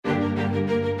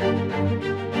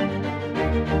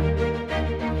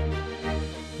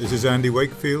This is Andy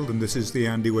Wakefield, and this is the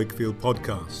Andy Wakefield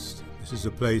Podcast. This is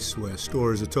a place where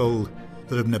stories are told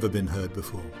that have never been heard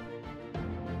before.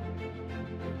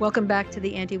 Welcome back to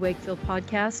the Andy Wakefield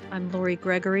Podcast. I'm Lori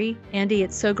Gregory. Andy,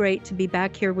 it's so great to be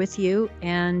back here with you.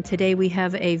 And today we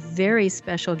have a very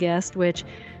special guest, which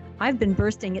I've been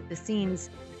bursting at the seams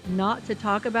not to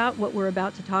talk about what we're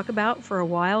about to talk about for a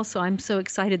while. So I'm so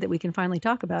excited that we can finally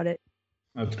talk about it.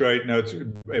 That's great. No, it's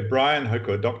Brian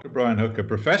Hooker, Dr. Brian Hooker,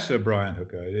 Professor Brian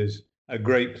Hooker. It is a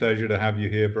great pleasure to have you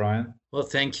here, Brian. Well,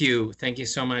 thank you. Thank you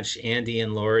so much, Andy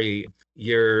and Lori.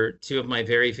 You're two of my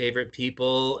very favorite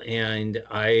people, and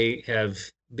I have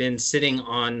been sitting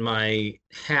on my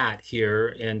hat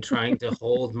here and trying to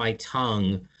hold my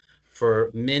tongue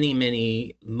for many,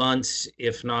 many months,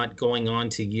 if not going on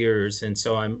to years. And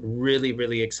so I'm really,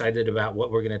 really excited about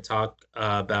what we're going to talk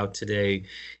about today.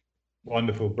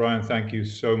 Wonderful. Brian, thank you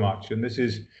so much. And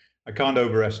I can't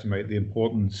overestimate the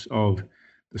importance of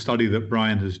the study that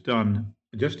Brian has done.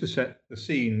 Just to set the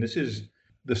scene, this is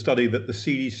the study that the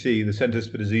CDC, the Centers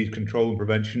for Disease Control and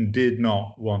Prevention, did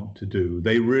not want to do.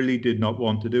 They really did not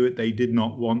want to do it. They did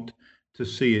not want to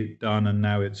see it done, and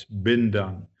now it's been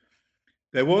done.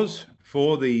 There was,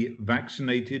 for the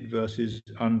vaccinated versus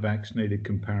unvaccinated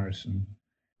comparison,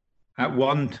 at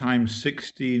one time,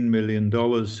 $16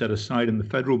 million set aside in the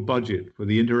federal budget for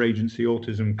the Interagency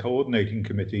Autism Coordinating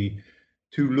Committee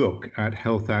to look at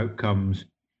health outcomes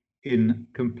in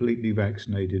completely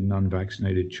vaccinated and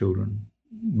unvaccinated children.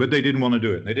 But they didn't want to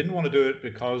do it. They didn't want to do it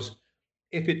because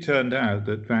if it turned out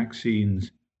that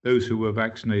vaccines, those who were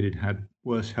vaccinated had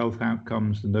worse health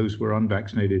outcomes than those who were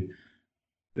unvaccinated,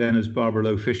 then as Barbara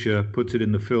Loe Fisher puts it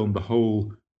in the film, the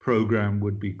whole program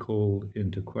would be called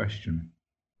into question.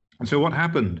 And so what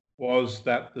happened was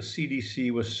that the CDC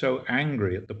was so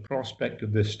angry at the prospect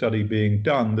of this study being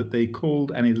done that they called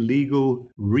an illegal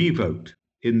revote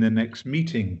in the next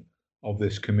meeting of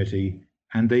this committee,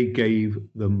 and they gave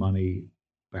the money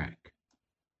back.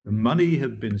 The money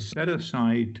had been set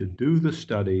aside to do the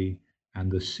study,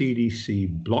 and the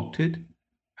CDC blocked it,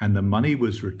 and the money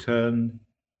was returned.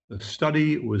 The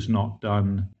study was not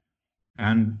done.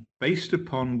 And based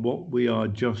upon what we are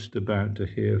just about to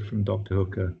hear from Dr.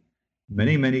 Hooker,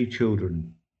 many, many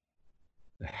children,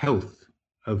 the health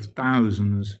of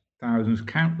thousands,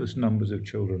 countless numbers of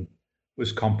children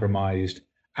was compromised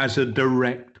as a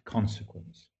direct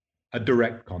consequence.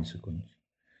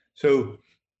 So,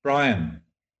 Brian,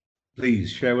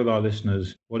 please share with our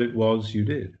listeners what it was you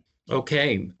did.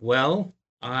 Okay, well,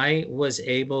 I was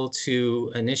able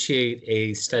to initiate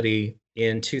a study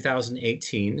in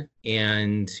 2018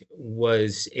 and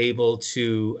was able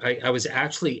to, I was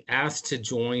actually asked to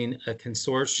join a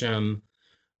consortium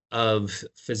of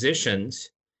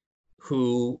physicians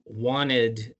who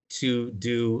wanted to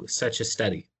do such a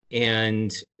study.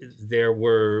 And there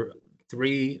were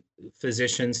three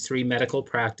medical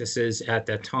practices at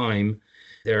that time.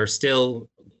 There are still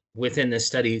within the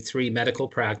study 3 medical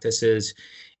practices,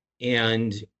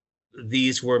 and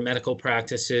these were medical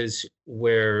practices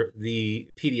where the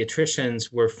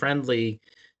pediatricians were friendly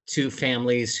to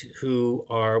families who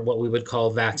are what we would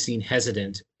call vaccine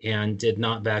hesitant and did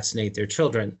not vaccinate their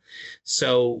children.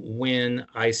 So when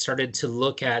I started to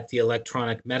look at the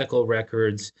electronic medical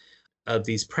records of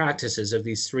these practices, of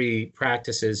these 3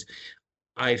 practices,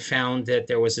 I found that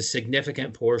there was a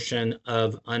significant portion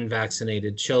of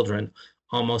unvaccinated children,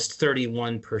 almost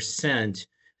 31%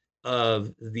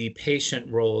 of the patient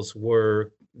rolls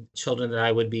were children that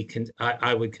I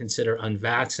would consider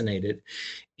unvaccinated.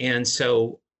 And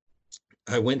so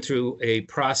I went through a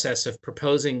process of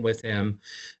proposing with them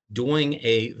doing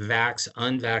a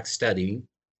vax-unvax study,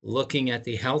 looking at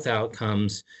the health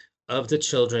outcomes of the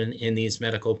children in these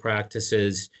medical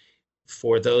practices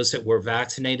for those that were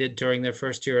vaccinated during their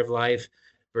first year of life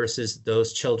versus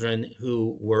those children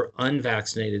who were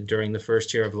unvaccinated during the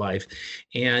first year of life.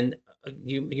 And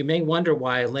you may wonder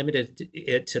why I limited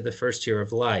it to the first year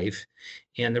of life.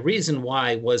 And the reason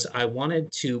why was I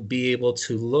wanted to be able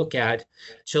to look at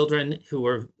children who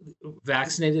were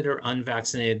vaccinated or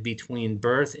unvaccinated between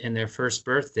birth and their first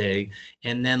birthday,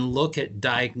 and then look at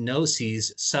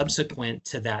diagnoses subsequent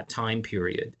to that time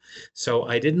period. So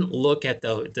I didn't look at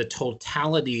the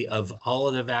totality of all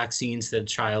of the vaccines that a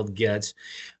child gets,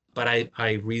 but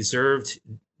I reserved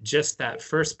just that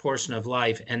first portion of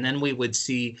life. And then we would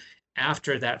see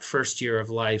after that first year of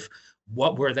life,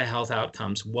 what were the health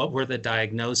outcomes? What were the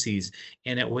diagnoses?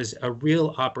 And it was a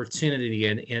real opportunity,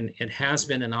 and it has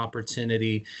been an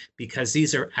opportunity because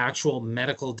these are actual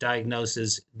medical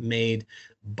diagnoses made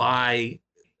by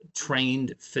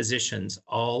trained physicians,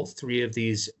 all three of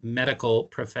these medical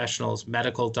professionals,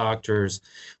 medical doctors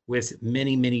with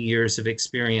many, many years of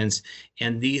experience.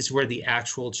 And these were the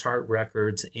actual chart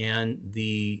records and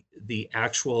the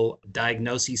actual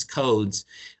diagnoses codes.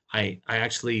 I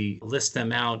actually list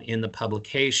them out in the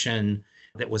publication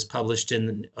that was published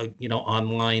in,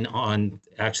 online on,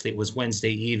 actually it was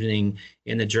Wednesday evening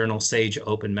in the journal Sage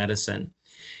Open Medicine.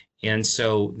 And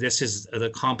so this is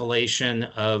the compilation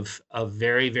of a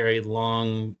very, very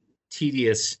long,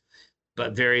 tedious,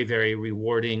 but very, very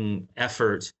rewarding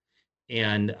effort.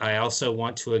 And I also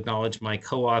want to acknowledge my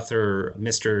co-author,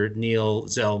 Mr. Neil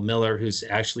Zell Miller, who's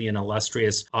actually an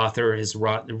illustrious author, has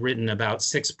written about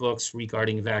 6 books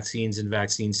regarding vaccines and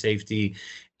vaccine safety,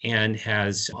 and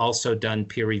has also done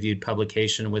peer-reviewed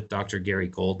publication with Dr. Gary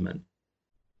Goldman.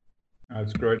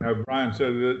 That's great. Now, Brian,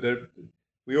 so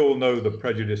we all know the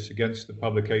prejudice against the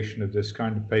publication of this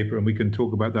kind of paper, and we can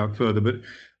talk about that further. But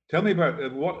tell me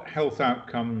about what health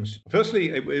outcomes. Firstly,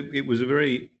 it was a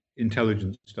very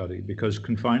intelligent study, because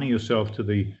confining yourself to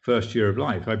the first year of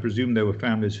life, I presume there were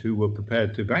families who were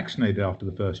prepared to vaccinate after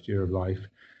the first year of life,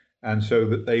 and so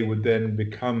that they would then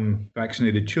become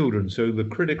vaccinated children. So the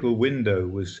critical window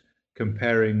was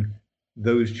comparing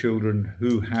those children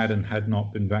who had and had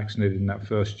not been vaccinated in that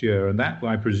first year. And that,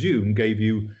 I presume, gave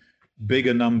you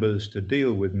bigger numbers to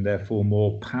deal with, and therefore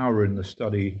more power in the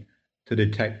study to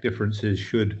detect differences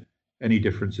should any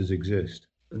differences exist.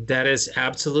 That is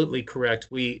absolutely correct.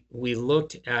 We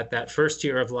looked at that first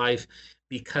year of life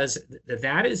because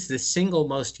that is the single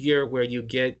most year where you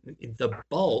get the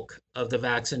bulk of the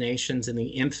vaccinations in the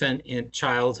infant and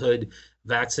childhood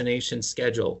vaccination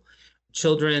schedule.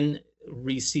 Children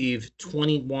receive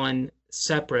 21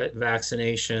 separate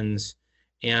vaccinations,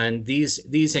 and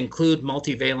these include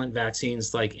multivalent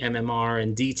vaccines like MMR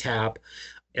and DTaP,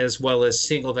 as well as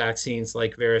single vaccines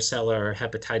like varicella or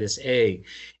hepatitis A.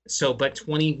 So, but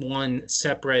 21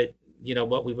 separate,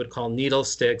 what we would call needle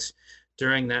sticks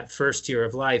during that first year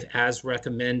of life, as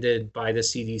recommended by the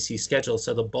CDC schedule.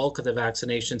 So the bulk of the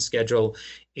vaccination schedule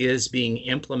is being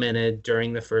implemented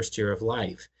during the first year of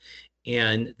life.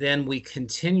 And then we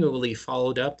continually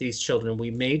followed up these children.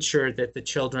 We made sure that the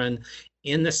children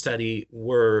in the study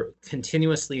were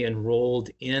continuously enrolled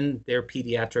in their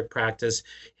pediatric practice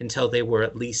until they were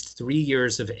at least 3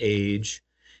 years of age.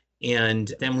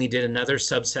 And then we did another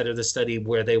subset of the study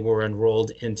where they were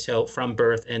enrolled from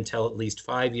birth until at least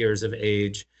 5 years of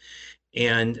age.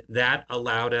 And that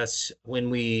allowed us,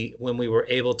 when we were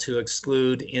able to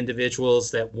exclude individuals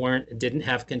that didn't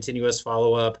have continuous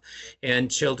follow-up,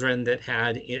 and children that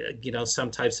had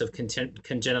some types of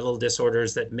congenital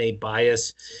disorders that may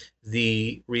bias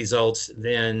the results,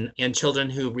 and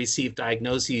children who received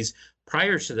diagnoses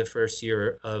prior to the first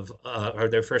year of or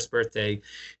their first birthday,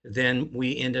 then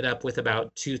we ended up with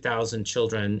about 2,000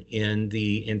 children in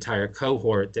the entire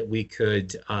cohort that we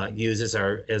could use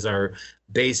as our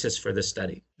basis for the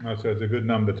study. Oh, so it's a good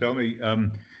number. Tell me,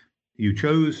 you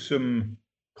chose some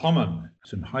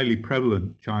highly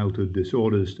prevalent childhood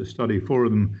disorders to study. 4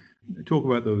 of them. Talk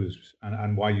about those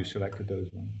and why you selected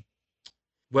those ones.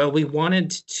 Well, we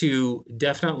wanted to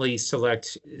definitely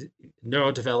select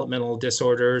neurodevelopmental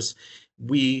disorders.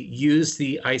 We used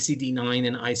the ICD-9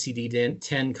 and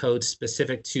ICD-10 codes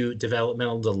specific to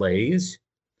developmental delays.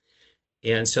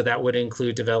 And so that would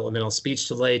include developmental speech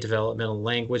delay, developmental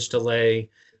language delay,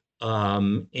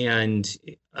 and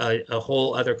a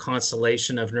whole other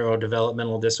constellation of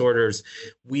neurodevelopmental disorders.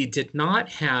 We did not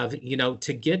have,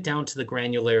 to get down to the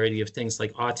granularity of things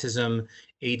like autism,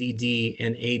 ADD,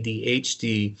 and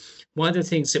ADHD. One of the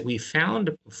things that we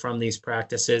found from these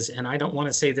practices, and I don't want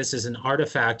to say this is an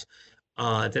artifact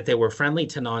that they were friendly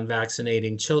to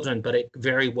non-vaccinating children, but it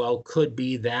very well could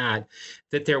be that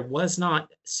there was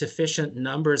not sufficient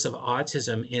numbers of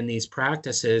autism in these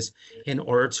practices in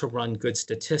order to run good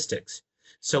statistics.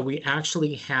 So we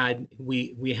actually had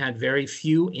very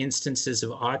few instances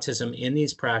of autism in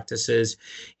these practices,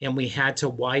 and we had to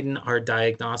widen our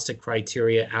diagnostic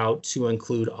criteria out to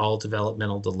include all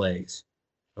developmental delays.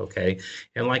 Okay.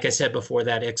 And like I said before,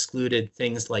 that excluded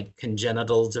things like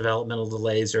congenital developmental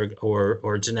delays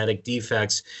or genetic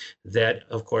defects that,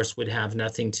 of course, would have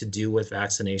nothing to do with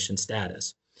vaccination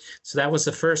status. So that was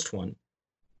the first one.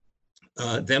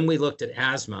 Then we looked at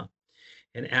asthma.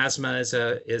 And asthma is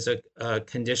a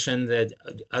condition that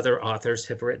other authors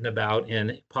have written about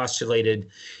and postulated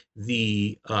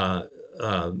the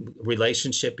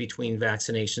relationship between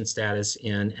vaccination status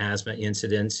and asthma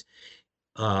incidence.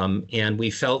 And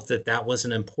we felt that was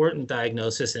an important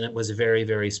diagnosis, and it was a very,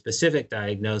 very specific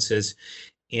diagnosis,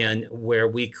 and where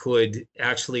we could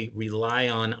actually rely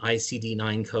on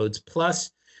ICD-9 codes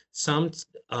plus some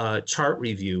chart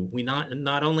review. We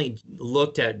not only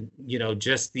looked at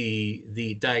just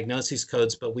the diagnosis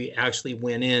codes, but we actually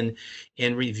went in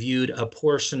and reviewed a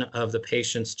portion of the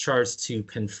patient's charts to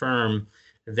confirm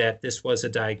that this was a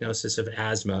diagnosis of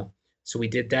asthma. So we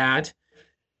did that.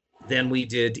 Then we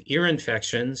did ear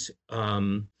infections,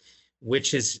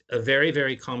 which is a very,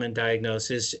 very common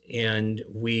diagnosis. And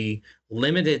we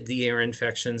limited the ear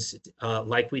infections,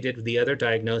 like we did with the other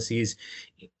diagnoses,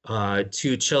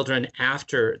 to children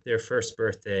after their first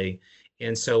birthday.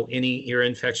 And so any ear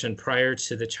infection prior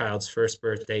to the child's first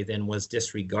birthday then was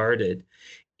disregarded.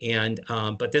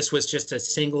 But this was just a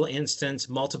single instance,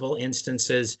 multiple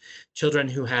instances, children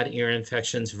who had ear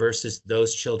infections versus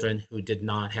those children who did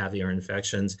not have ear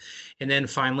infections. And then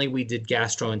finally, we did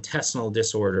gastrointestinal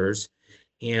disorders,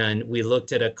 and we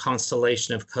looked at a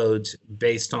constellation of codes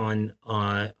based on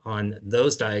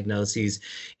those diagnoses.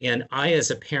 And I, as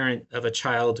a parent of a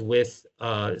child with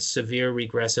severe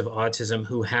regressive autism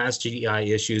who has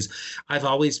GI issues, I've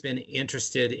always been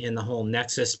interested in the whole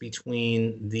nexus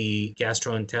between the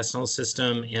gastrointestinal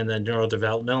system and the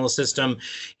neurodevelopmental system.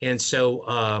 And so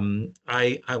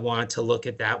I wanted to look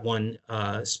at that one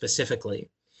specifically.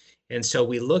 And so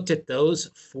we looked at those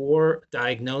 4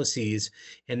 diagnoses,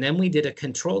 and then we did a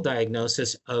control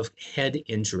diagnosis of head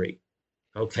injury.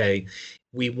 Okay,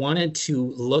 we wanted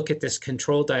to look at this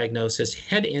control diagnosis.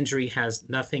 Head injury has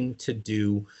nothing to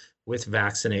do with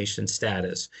vaccination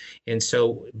status. And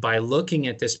so by looking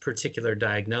at this particular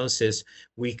diagnosis,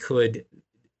 we could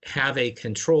have a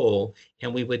control,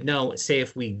 and we would know, say,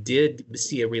 if we did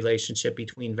see a relationship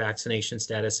between vaccination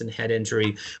status and head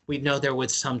injury, we'd know there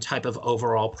was some type of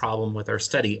overall problem with our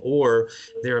study, or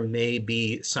there may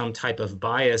be some type of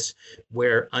bias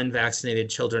where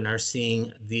unvaccinated children are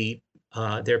seeing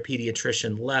their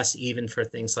pediatrician less, even for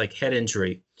things like head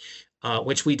injury.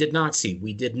 Which we did not see.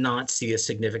 We did not see a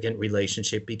significant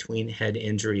relationship between head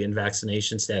injury and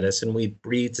vaccination status. And we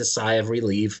breathed a sigh of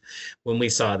relief when we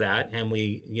saw that. And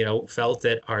we, felt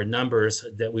that our numbers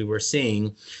that we were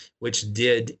seeing, which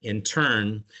did in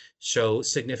turn show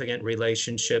significant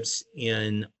relationships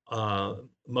in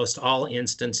most all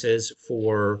instances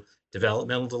for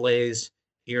developmental delays,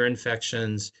 ear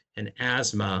infections, and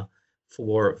asthma,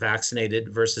 for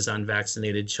vaccinated versus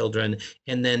unvaccinated children.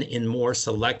 And then in more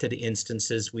selected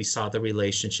instances, we saw the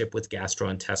relationship with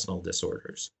gastrointestinal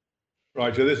disorders.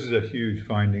 Right, so this is a huge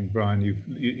finding, Brian.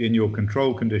 In your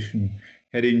control condition,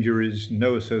 head injuries,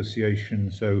 no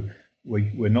association. So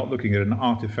we're not looking at an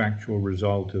artifactual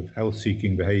result of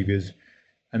health-seeking behaviors.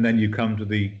 And then you come to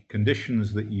the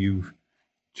conditions that you've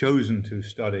chosen to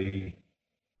study.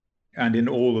 And in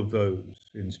all of those,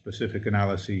 in specific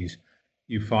analyses,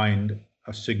 you find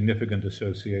a significant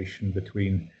association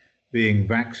between being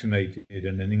vaccinated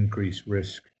and an increased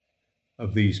risk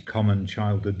of these common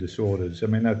childhood disorders. I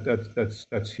mean,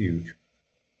 that's huge.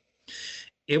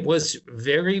 It was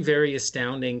very, very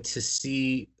astounding to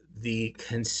see the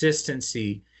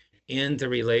consistency in the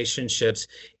relationships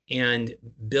and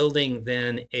building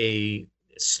then a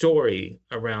story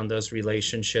around those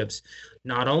relationships.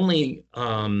 Not only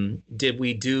did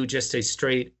we do just a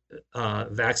straight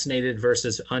vaccinated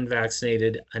versus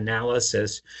unvaccinated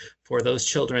analysis for those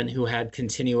children who had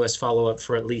continuous follow-up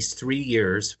for at least 3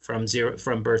 years, from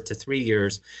birth to 3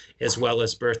 years, as well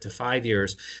as birth to 5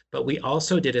 years. But we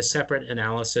also did a separate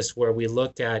analysis where we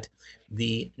looked at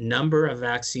the number of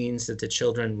vaccines that the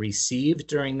children received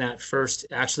during that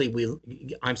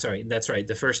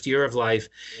the first year of life.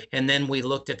 And then we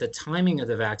looked at the timing of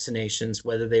the vaccinations,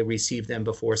 whether they received them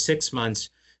before 6 months,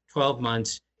 12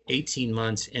 months, 18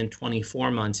 months, and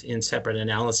 24 months in separate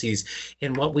analyses.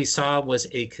 And what we saw was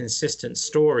a consistent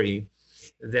story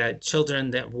that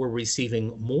children that were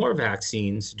receiving more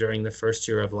vaccines during the first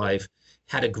year of life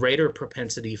had a greater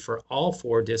propensity for all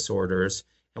 4 disorders.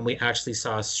 And we actually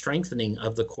saw a strengthening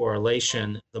of the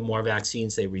correlation the more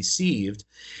vaccines they received.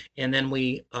 And then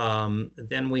we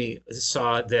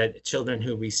saw that children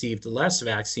who received less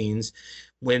vaccines,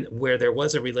 where there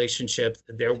was a relationship,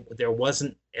 there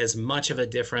wasn't as much of a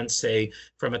difference, say,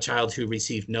 from a child who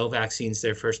received no vaccines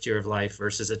their first year of life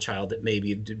versus a child that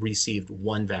maybe received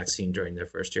 1 vaccine during their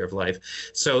first year of life.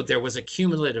 So there was a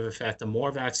cumulative effect. The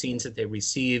more vaccines that they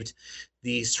received,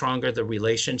 the stronger the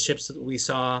relationships that we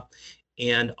saw.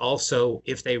 And also,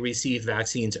 if they received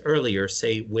vaccines earlier,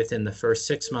 say within the first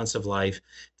 6 months of life,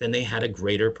 then they had a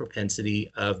greater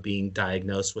propensity of being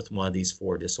diagnosed with one of these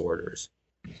 4 disorders.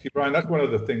 See, Brian, that's one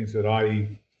of the things that I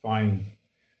find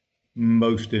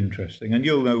most interesting. And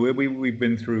you'll know, we've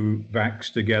been through VAX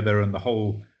together and the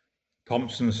whole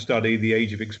Thompson study, the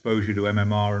age of exposure to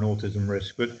MMR and autism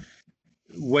risk. But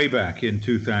way back in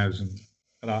 2000,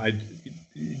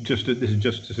 this is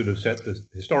just to sort of set the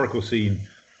historical scene.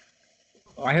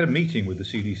 I had a meeting with the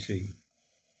CDC,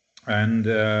 and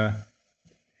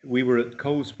we were at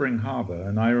Cold Spring Harbor,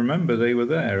 and I remember they were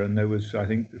there, and there was, I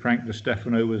think, Frank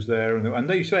DeStefano was there, and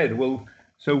they said, well,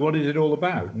 so what is it all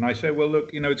about? And I said, well,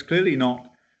 look, it's clearly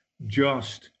not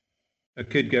just a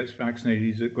kid gets vaccinated,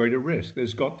 he's at greater risk.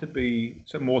 There's got to be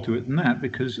some more to it than that,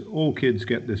 because all kids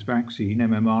get this vaccine,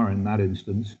 MMR in that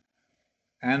instance,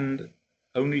 and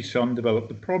only some develop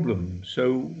the problem.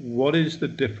 So what is the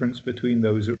difference between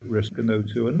those at risk and those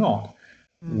who are not?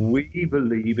 We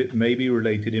believe it may be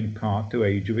related in part to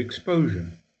age of exposure.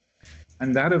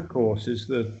 And that, of course, is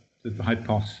the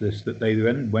hypothesis that they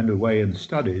then went away and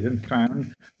studied and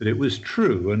found that it was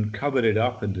true, and covered it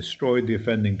up and destroyed the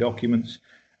offending documents.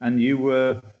 And you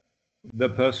were the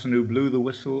person who blew the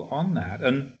whistle on that.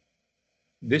 And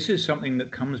this is something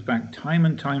that comes back time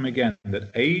and time again,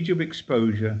 that age of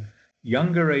exposure,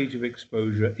 younger age of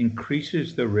exposure,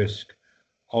 increases the risk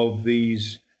of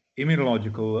these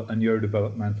immunological and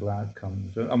neurodevelopmental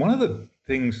outcomes. And one of the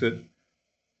things that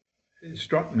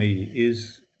struck me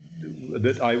is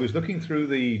that I was looking through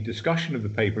the discussion of the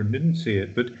paper and didn't see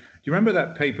it, but do you remember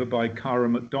that paper by Cara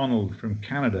MacDonald from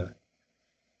Canada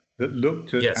that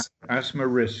looked at asthma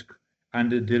risk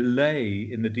and a delay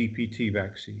in the DPT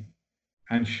vaccine,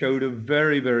 and showed a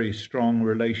very, very strong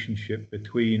relationship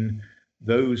between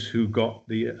those who got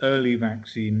the early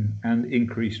vaccine and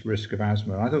increased risk of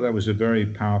asthma? I thought that was a very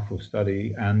powerful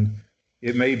study, and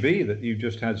it may be that you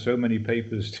just had so many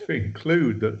papers to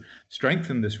include that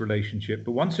strengthen this relationship.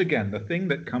 But once again, the thing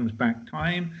that comes back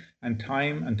time and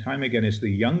time and time again is the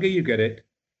younger you get it,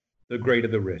 the greater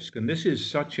the risk. And this is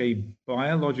such a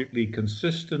biologically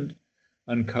consistent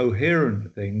and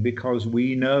coherent thing, because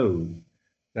we know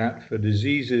that for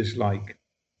diseases like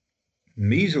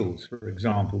measles, for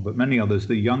example, but many others,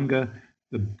 the younger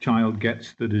the child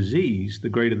gets the disease, the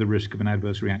greater the risk of an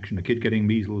adverse reaction. A kid getting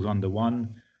measles under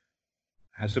 1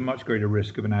 has a much greater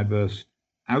risk of an adverse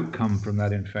outcome from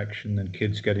that infection than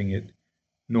kids getting it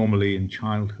normally in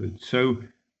childhood. So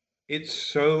it's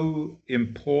so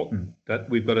important that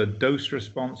we've got a dose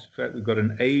response effect, we've got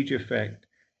an age effect.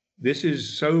 This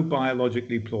is so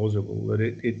biologically plausible that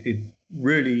it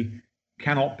really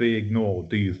cannot be ignored.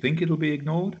 Do you think it'll be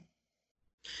ignored?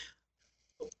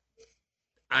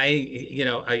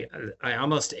 I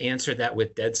almost answered that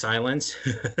with dead silence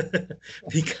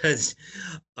because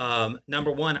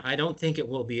number one, I don't think it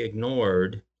will be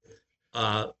ignored.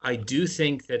 I do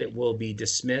think that it will be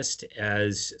dismissed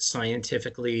as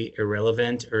scientifically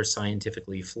irrelevant or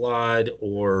scientifically flawed,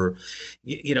 or,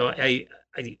 I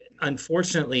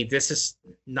unfortunately, this is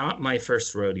not my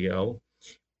first rodeo.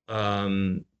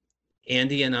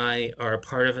 Andy and I are a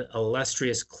part of an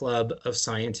illustrious club of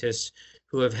scientists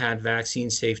who have had vaccine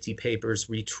safety papers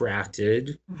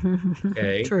retracted.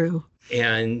 Okay. True.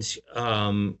 And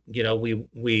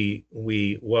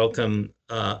we welcome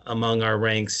among our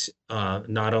ranks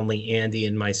not only Andy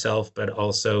and myself, but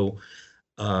also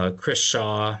Chris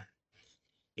Shaw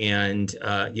and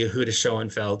Yehuda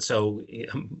Schoenfeld. So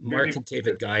Mark and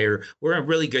David Geyer, we're a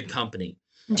really good company.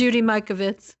 Judy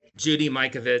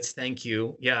Mikovits, thank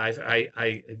you. Yeah,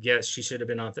 I guess she should have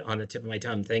been on the tip of my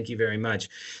tongue. Thank you very much.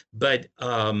 But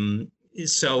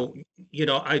so,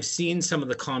 I've seen some of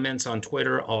the comments on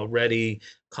Twitter already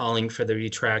calling for the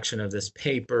retraction of this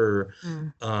paper.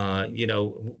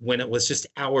 When it was just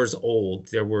hours old,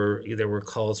 there were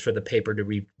calls for the paper to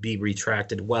be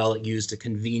retracted. Well, it used a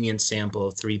convenient sample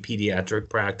of 3 pediatric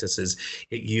practices.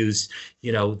 It used,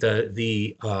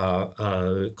 the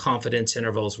confidence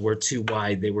intervals were too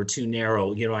wide. They were too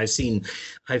narrow. I've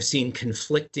seen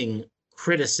conflicting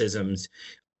criticisms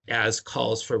as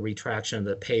calls for retraction of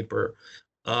the paper.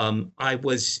 I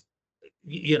was,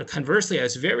 conversely, I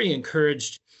was very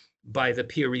encouraged by the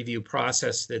peer review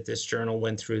process that this journal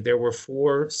went through. There were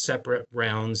 4 separate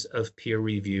rounds of peer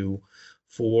review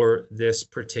for this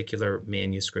particular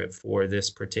manuscript, for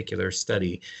this particular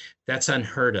study. That's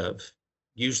unheard of.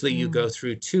 Usually you go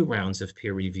through 2 rounds of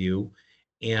peer review,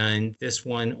 and this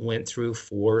one went through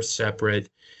 4 separate,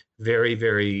 very,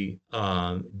 very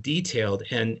detailed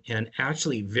and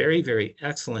actually very, very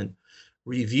excellent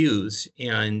reviews.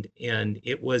 And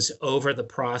it was over the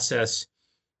process.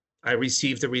 I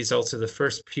received the results of the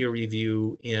first peer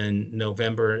review in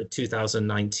November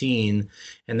 2019,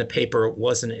 and the paper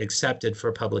wasn't accepted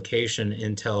for publication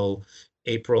until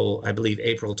April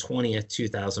 20th,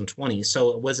 2020. So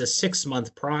it was a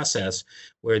 6-month process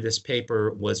where this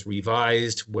paper was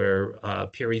revised, where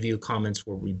peer review comments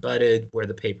were rebutted, where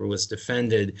the paper was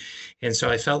defended. And so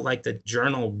I felt like the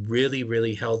journal really,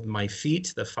 really held my feet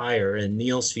to the fire and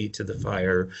Neil's feet to the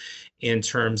fire in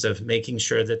terms of making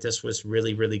sure that this was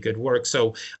really, really good work.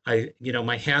 So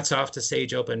my hat's off to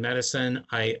Sage Open Medicine.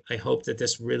 I hope that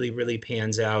this really, really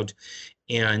pans out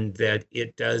and that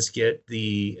it does get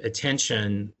the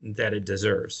attention that it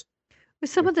deserves. With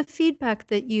some of the feedback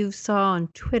that you saw on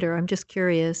Twitter, I'm just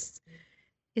curious,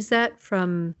 is that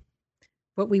from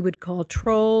what we would call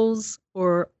trolls,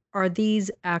 or are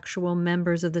these actual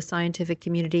members of the scientific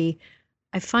community?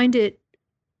 I find it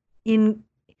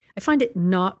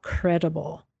not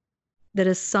credible that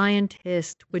a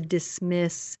scientist would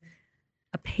dismiss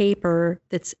a paper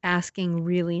that's asking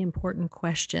really important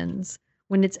questions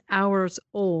when it's hours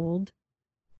old.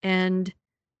 And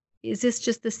is this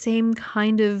just the same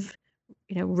kind of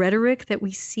rhetoric that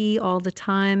we see all the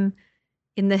time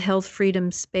in the health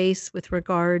freedom space with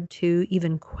regard to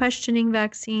even questioning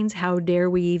vaccines? How dare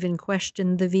we even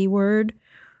question the V word?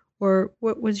 Or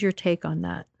what was your take on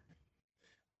that?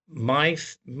 My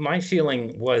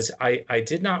feeling was I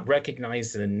did not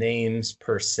recognize the names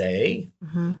per se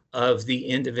of the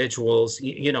individuals.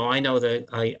 I know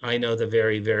the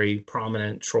very, very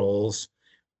prominent trolls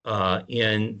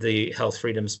in the health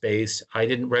freedom space. I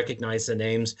didn't recognize the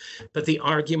names, but the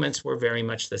arguments were very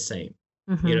much the same.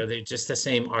 They're just the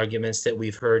same arguments that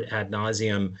we've heard ad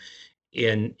nauseum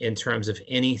in terms of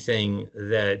anything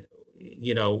that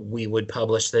we would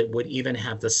publish that would even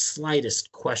have the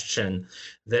slightest question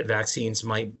that vaccines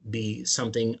might be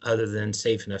something other than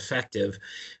safe and effective.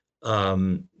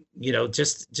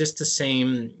 Just the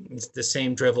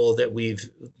same drivel that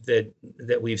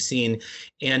we've seen,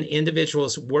 and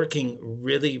individuals working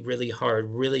really, really hard,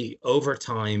 really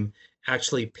overtime,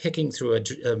 actually picking through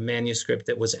a manuscript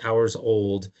that was hours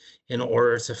old in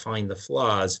order to find the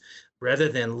flaws, rather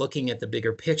than looking at the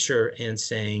bigger picture and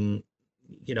saying,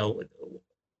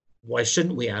 why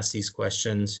shouldn't we ask these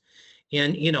questions?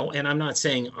 And I'm not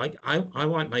saying I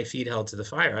want my feet held to the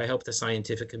fire. I hope the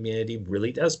scientific community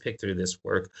really does pick through this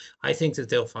work. I think that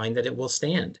they'll find that it will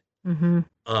stand. That's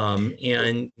I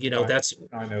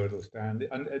know it'll stand.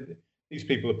 And these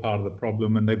people are part of the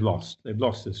problem, and they've lost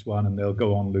this one, and they'll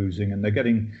go on losing, and they're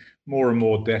getting more and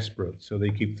more desperate. So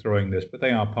they keep throwing this, but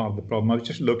they are part of the problem. I was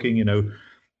just looking,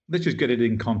 let's just get it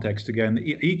in context again.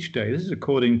 Each day, this is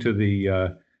according to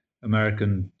the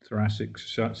American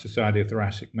Society of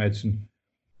Thoracic Medicine,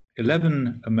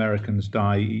 11 Americans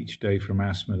die each day from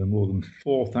asthma, and more than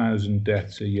 4,000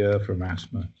 deaths a year from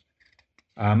asthma.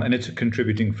 And it's a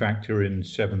contributing factor in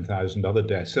 7,000 other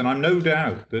deaths. And I'm no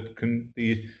doubt that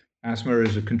the asthma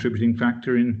is a contributing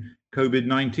factor in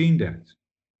COVID-19 deaths.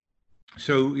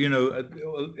 So,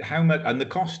 how much, and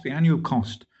the annual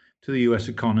cost to the US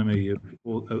economy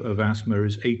of asthma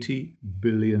is $80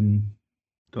 billion.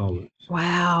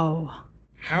 Wow.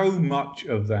 How much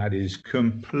of that is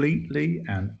completely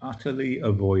and utterly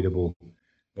avoidable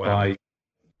by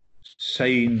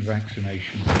sane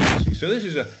vaccination policy? So this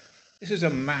is a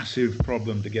massive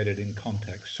problem, to get it in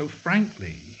context. So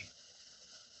frankly,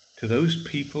 to those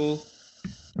people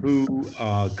who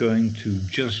are going to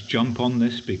just jump on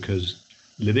this because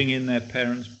living in their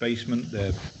parents' basement,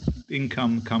 their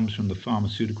income comes from the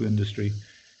pharmaceutical industry,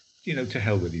 to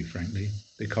hell with you, frankly,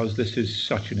 because this is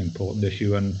such an important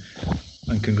issue. And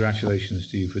congratulations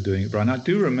to you for doing it, Brian. I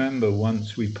do remember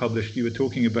once we published, you were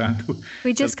talking about.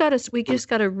 We just got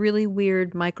a really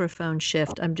weird microphone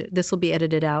shift. This will be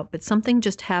edited out, but something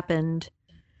just happened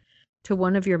to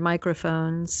one of your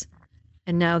microphones,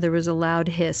 and now there was a loud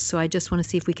hiss. So I just want to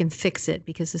see if we can fix it,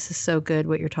 because this is so good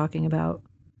what you're talking about.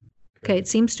 Okay, it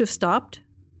seems to have stopped.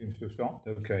 Seems to have stopped.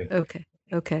 Okay.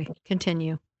 Okay.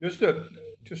 Continue.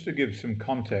 Just to give some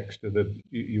context to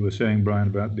you were saying, Brian,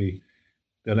 about the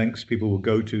lengths people will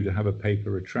go to have a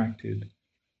paper retracted.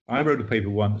 I wrote a paper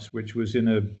once which was in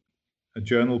a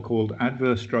journal called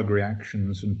Adverse Drug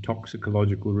Reactions and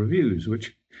Toxicological Reviews,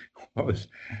 which was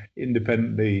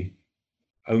independently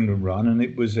owned and run, and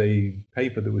it was a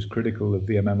paper that was critical of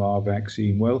the MMR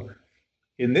vaccine. Well,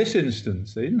 in this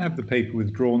instance, they didn't have the paper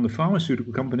withdrawn. The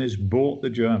pharmaceutical companies bought the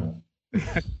journal.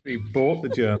 They bought the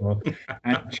journal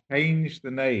and changed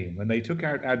the name. When they took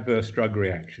out adverse drug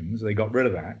reactions, they got rid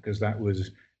of that because that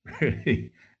was really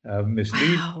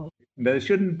misleading. Wow. There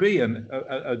shouldn't be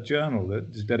a journal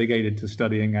that's dedicated to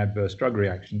studying adverse drug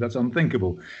reactions. That's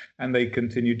unthinkable. And they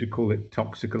continued to call it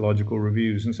toxicological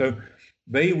reviews. And so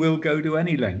they will go to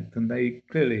any length, and they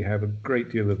clearly have a great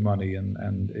deal of money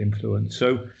and influence.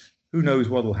 So who knows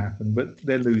what will happen, but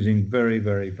they're losing very,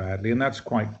 very badly. And that's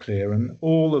quite clear. And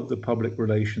all of the public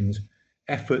relations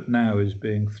effort now is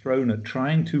being thrown at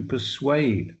trying to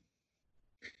persuade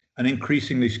an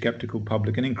increasingly skeptical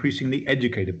public, an increasingly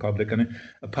educated public, and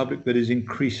a public that is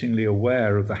increasingly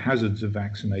aware of the hazards of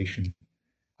vaccination.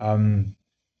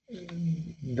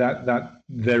 That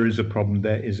there is a problem,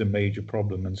 there is a major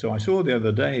problem. And so I saw the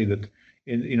other day that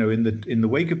in the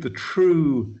wake of the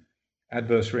true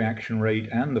adverse reaction rate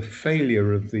and the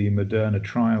failure of the Moderna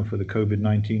trial for the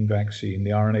COVID-19 vaccine,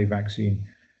 the RNA vaccine,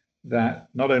 that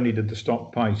not only did the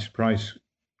stock price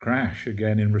crash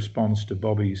again in response to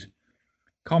Bobby's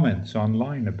comments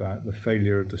online about the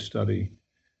failure of the study,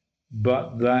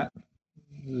 but that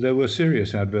there were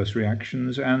serious adverse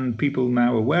reactions and people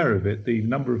now aware of it. The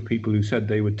number of people who said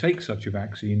they would take such a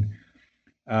vaccine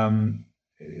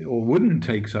or wouldn't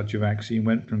take such a vaccine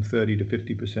went from 30 to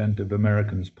 50% of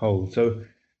Americans polled. So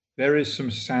there is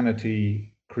some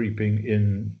sanity creeping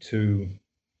into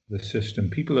the system.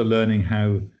 People are learning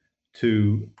how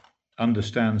to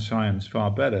understand science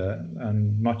far better,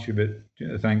 and much of it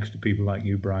thanks to people like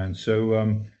you, Brian.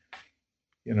 So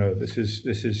this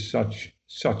is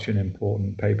such an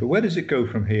important paper. Where does it go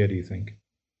from here, do you think?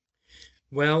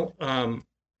 Well,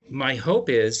 my hope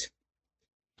is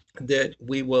that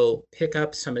we will pick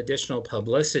up some additional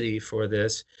publicity for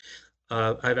this.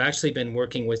 I've actually been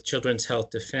working with Children's Health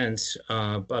Defense,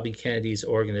 Bobby Kennedy's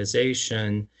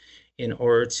organization, in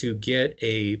order to get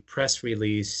a press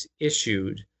release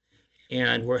issued.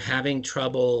 And we're having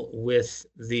trouble with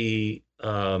the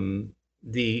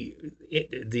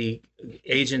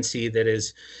agency that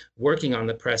is working on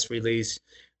the press release.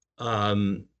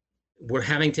 We're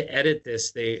having to edit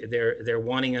this. They're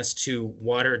wanting us to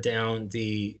water down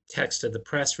the text of the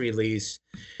press release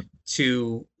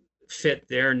to fit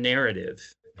their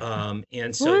narrative,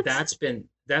 and so What?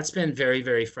 that's been very,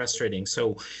 very frustrating.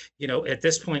 So, at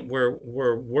this point,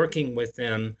 we're working with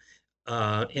them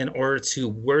in order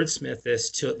to wordsmith this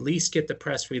to at least get the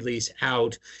press release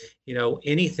out.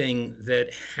 Anything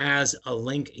that has a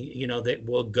link, that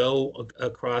will go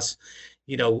across,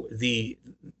 through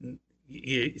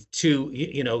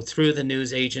the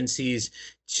news agencies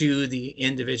to the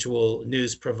individual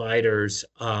news providers,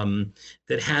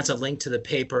 that has a link to the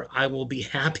paper, I will be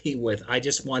happy with. I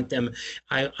just want them,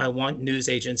 I want news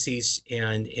agencies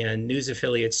and news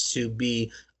affiliates to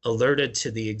be alerted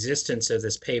to the existence of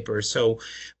this paper. So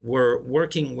we're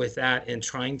working with that and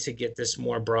trying to get this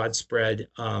more broad spread.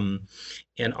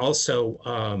 And also,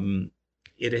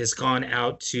 it has gone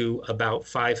out to about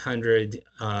 500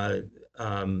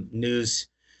 news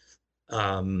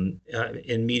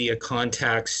and media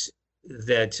contacts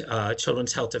that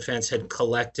Children's Health Defense had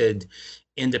collected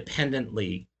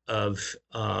independently of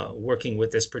working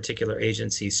with this particular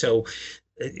agency. So,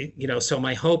 so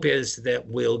my hope is that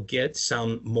we'll get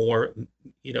some more,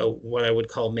 what I would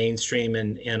call mainstream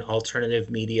and alternative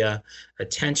media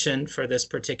attention for this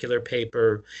particular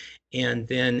paper. And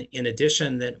then in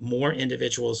addition, that more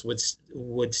individuals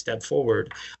would step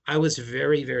forward. I was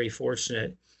very, very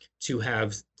fortunate to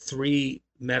have 3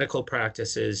 medical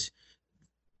practices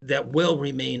that will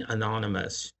remain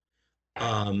anonymous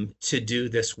to do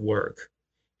this work.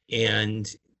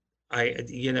 And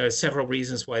several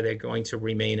reasons why they're going to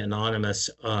remain anonymous.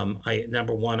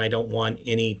 Number one, I don't want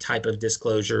any type of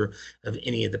disclosure of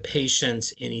any of the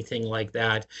patients, anything like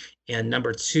that. And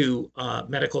number two,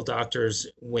 medical doctors,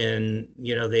 when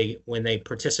they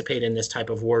participate in this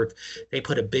type of work, they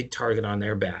put a big target on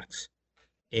their backs.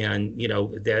 And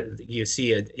that you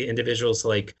see individuals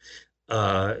like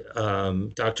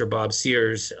Dr. Bob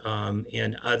Sears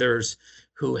and others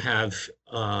who have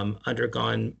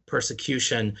undergone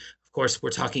persecution. Of course,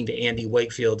 we're talking to Andy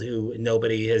Wakefield, who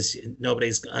nobody's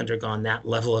undergone that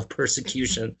level of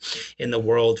persecution in the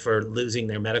world for losing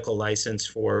their medical license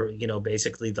for,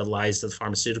 basically the lies of the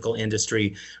pharmaceutical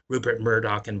industry, Rupert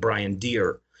Murdoch and Brian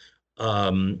Deere.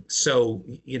 So,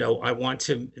 I want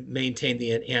to maintain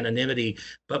the anonymity,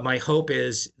 but my hope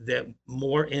is that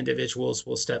more individuals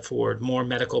will step forward, more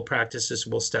medical practices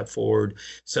will step forward,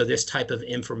 so this type of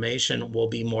information will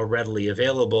be more readily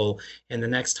available. And the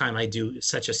next time I do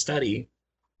such a study,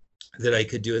 that I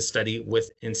could do a study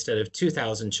with, instead of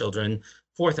 2,000 children,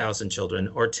 4,000 children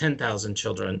or 10,000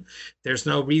 children. There's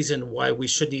no reason why we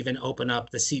shouldn't even open up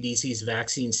the CDC's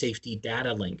vaccine safety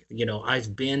data link.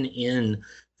 I've been in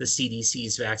the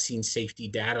CDC's vaccine safety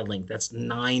data link. That's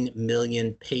 9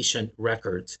 million patient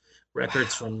records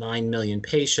from 9 million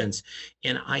patients.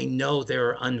 And I know there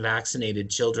are unvaccinated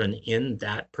children in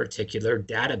that particular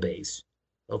database.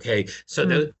 Okay,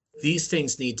 so these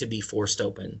things need to be forced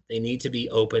open. They need to be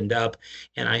opened up.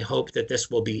 And I hope that this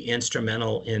will be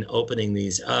instrumental in opening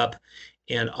these up,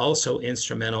 and also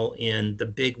instrumental in the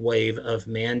big wave of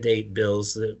mandate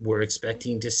bills that we're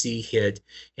expecting to see hit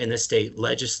in the state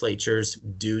legislatures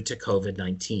due to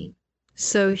COVID-19.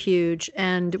 So huge.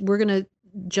 And we're going to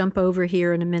jump over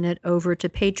here in a minute over to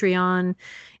Patreon,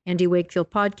 Andy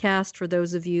Wakefield Podcast, for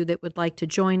those of you that would like to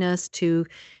join us to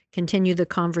continue the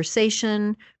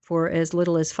conversation. For as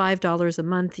little as $5 a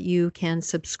month, you can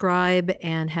subscribe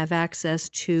and have access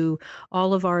to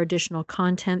all of our additional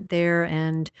content there.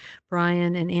 And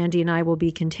Brian and Andy and I will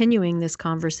be continuing this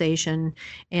conversation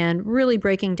and really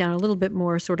breaking down a little bit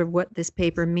more sort of what this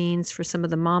paper means for some of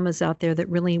the mamas out there that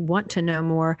really want to know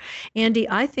more. Andy,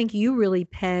 I think you really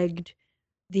pegged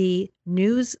the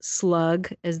news slug,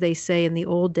 as they say in the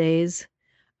old days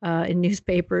in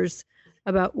newspapers,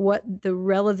 about what the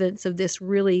relevance of this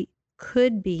really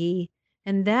could be,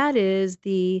 and that is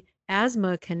the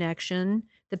asthma connection,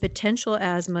 the potential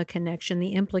asthma connection,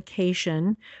 the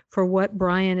implication for what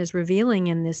Brian is revealing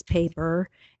in this paper,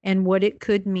 and what it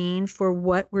could mean for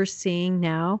what we're seeing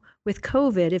now with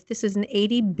COVID. If this is an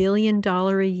 $80 billion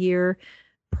a year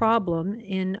problem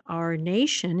in our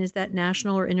nation, is that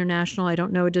national or international? I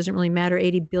don't know. It doesn't really matter.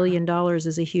 $80 billion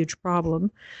is a huge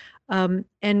problem.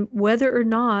 And whether or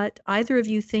not either of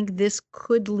you think this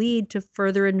could lead to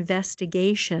further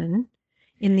investigation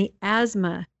in the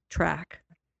asthma track.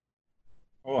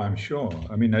 Oh, I'm sure.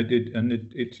 I mean,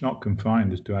 it's not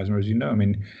confined as to asthma, as you know. I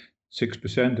mean,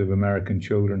 6% of American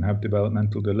children have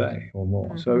developmental delay or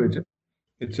more. Mm-hmm. So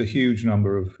it's a huge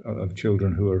number of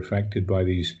children who are affected by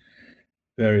these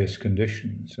various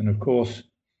conditions. And of course,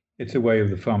 it's a way of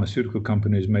the pharmaceutical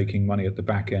companies making money at the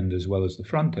back end as well as the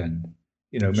front end.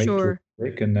 Make sure.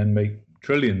 Sick and then make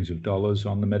trillions of dollars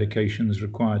on the medications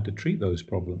required to treat those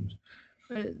problems.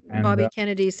 Bobby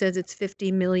Kennedy says it's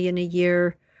 50 million a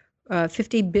year,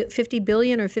 50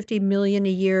 billion or 50 million a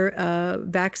year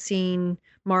vaccine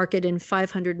market, and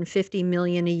 550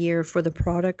 million a year for the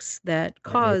products that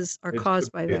are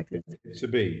caused by vaccines. It's a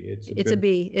B. It's a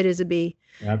B. It is a B.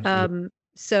 Absolutely.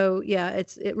 So yeah,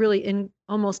 it really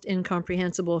almost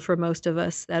incomprehensible for most of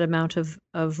us, that amount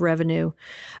of revenue.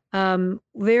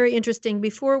 Very interesting.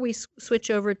 Before we switch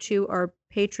over to our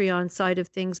Patreon side of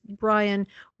things, Brian,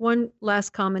 one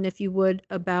last comment, if you would,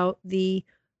 about the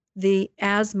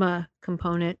asthma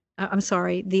component.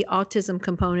 The autism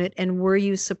component, and were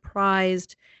you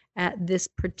surprised at this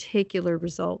particular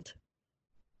result?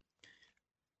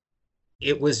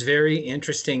 It was very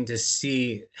interesting to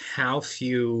see how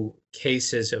few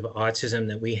cases of autism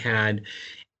that we had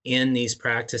in these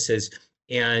practices.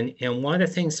 And one of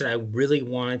the things that I really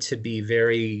wanted to be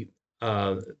very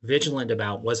vigilant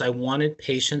about was I wanted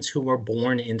patients who were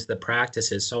born into the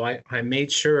practices. So I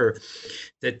made sure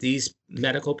that these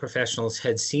medical professionals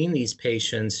had seen these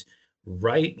patients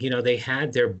right, they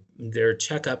had their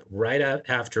checkup right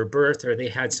after birth, or they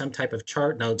had some type of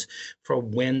chart notes for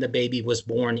when the baby was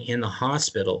born in the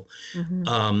hospital.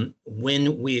 Mm-hmm.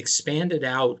 When we expanded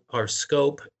out our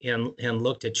scope and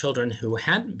looked at children who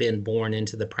hadn't been born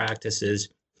into the practices,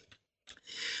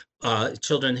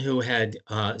 children who had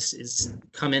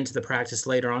come into the practice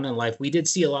later on in life, we did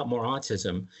see a lot more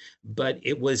autism. But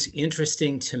it was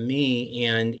interesting to me,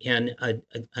 and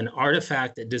an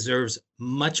artifact that deserves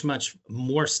much, much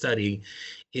more study,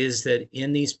 is that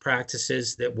in these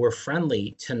practices that were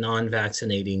friendly to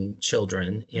non-vaccinating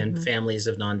children and mm-hmm. families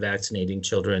of non-vaccinating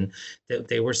children, that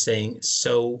they were saying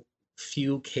so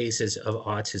few cases of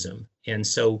autism, and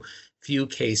so few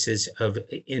cases of,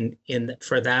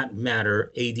 for that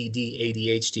matter, ADD,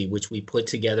 ADHD, which we put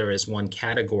together as one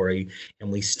category,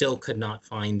 and we still could not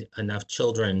find enough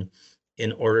children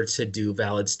in order to do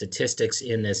valid statistics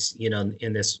in this,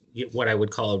 what I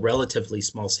would call a relatively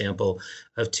small sample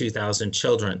of 2,000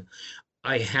 children.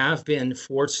 I have been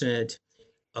fortunate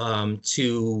I've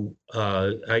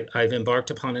embarked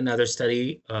upon another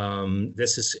study.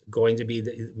 This is going to be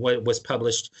what was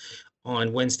published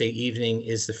on Wednesday evening,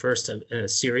 is the first of a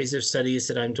series of studies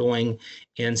that I'm doing.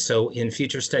 And so in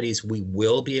future studies, we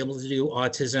will be able to do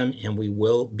autism, and we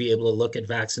will be able to look at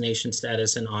vaccination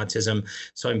status and autism.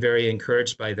 So I'm very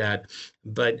encouraged by that.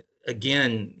 But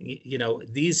again,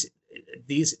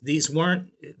 these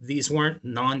weren't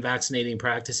non-vaccinating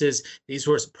practices. These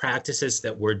were practices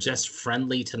that were just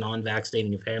friendly to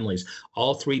non-vaccinating families.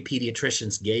 All three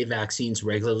pediatricians gave vaccines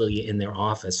regularly in their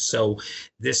office. So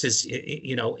this is,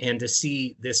 and to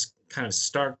see this kind of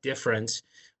stark difference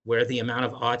where the amount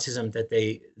of autism that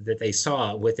they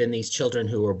saw within these children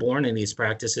who were born in these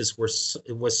practices was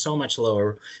so much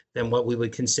lower than what we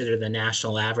would consider the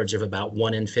national average of about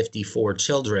 1 in 54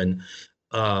 children.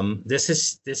 This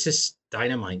is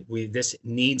dynamite. This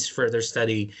needs further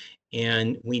study,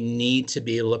 and we need to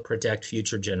be able to protect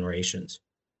future generations.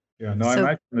 Yeah, no, I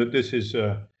imagine that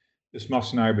this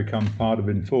must now become part of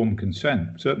informed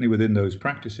consent, certainly within those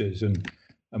practices and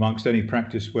amongst any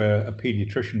practice where a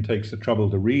pediatrician takes the trouble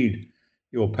to read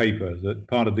your paper, that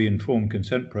part of the informed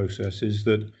consent process is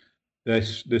that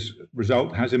this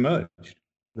result has emerged,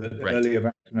 that Right. earlier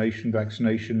vaccination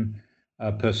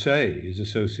per se is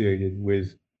associated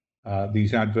with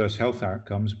these adverse health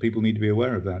outcomes. People need to be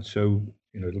aware of that. So,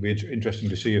 it'll be interesting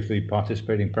to see if the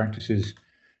participating practices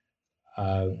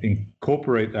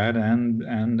incorporate that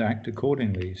and act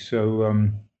accordingly. So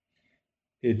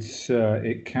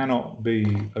it cannot be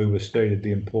overstated,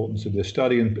 the importance of this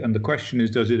study. And the question is,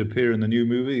 does it appear in the new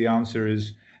movie? The answer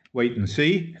is wait and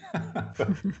see.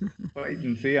 Wait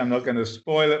and see. I'm not going to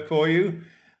spoil it for you.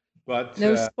 But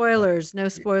no spoilers, no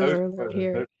spoiler alert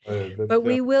here. But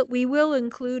we will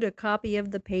include a copy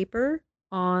of the paper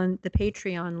on the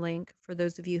Patreon link for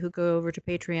those of you who go over to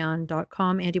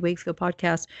patreon.com, Andy Wakefield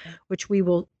Podcast, which we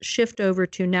will shift over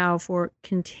to now for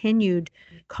continued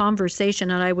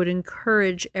conversation. And I would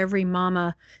encourage every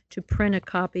mama to print a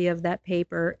copy of that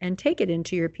paper and take it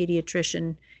into your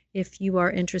pediatrician if you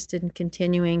are interested in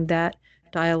continuing that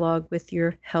dialogue with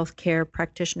your healthcare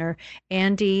practitioner.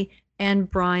 Andy and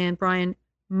Brian,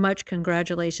 much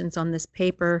congratulations on this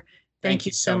paper. Thank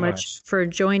you so much for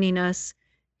joining us.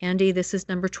 Andy, this is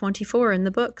number 24 in the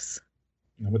books.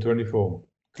 Number 24.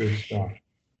 Good stuff.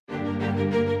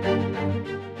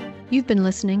 You've been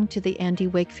listening to the Andy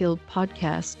Wakefield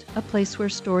Podcast, a place where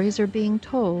stories are being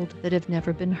told that have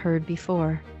never been heard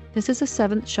before. This is a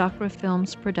Seventh Chakra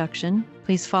Films production.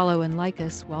 Please follow and like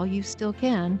us while you still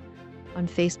can on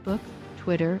Facebook,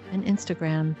 Twitter, and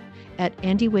Instagram at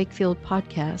Andy Wakefield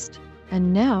Podcast,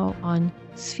 and now on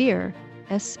Sphere,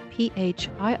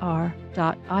 SPHIR.io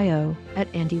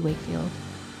at Andy Wakefield.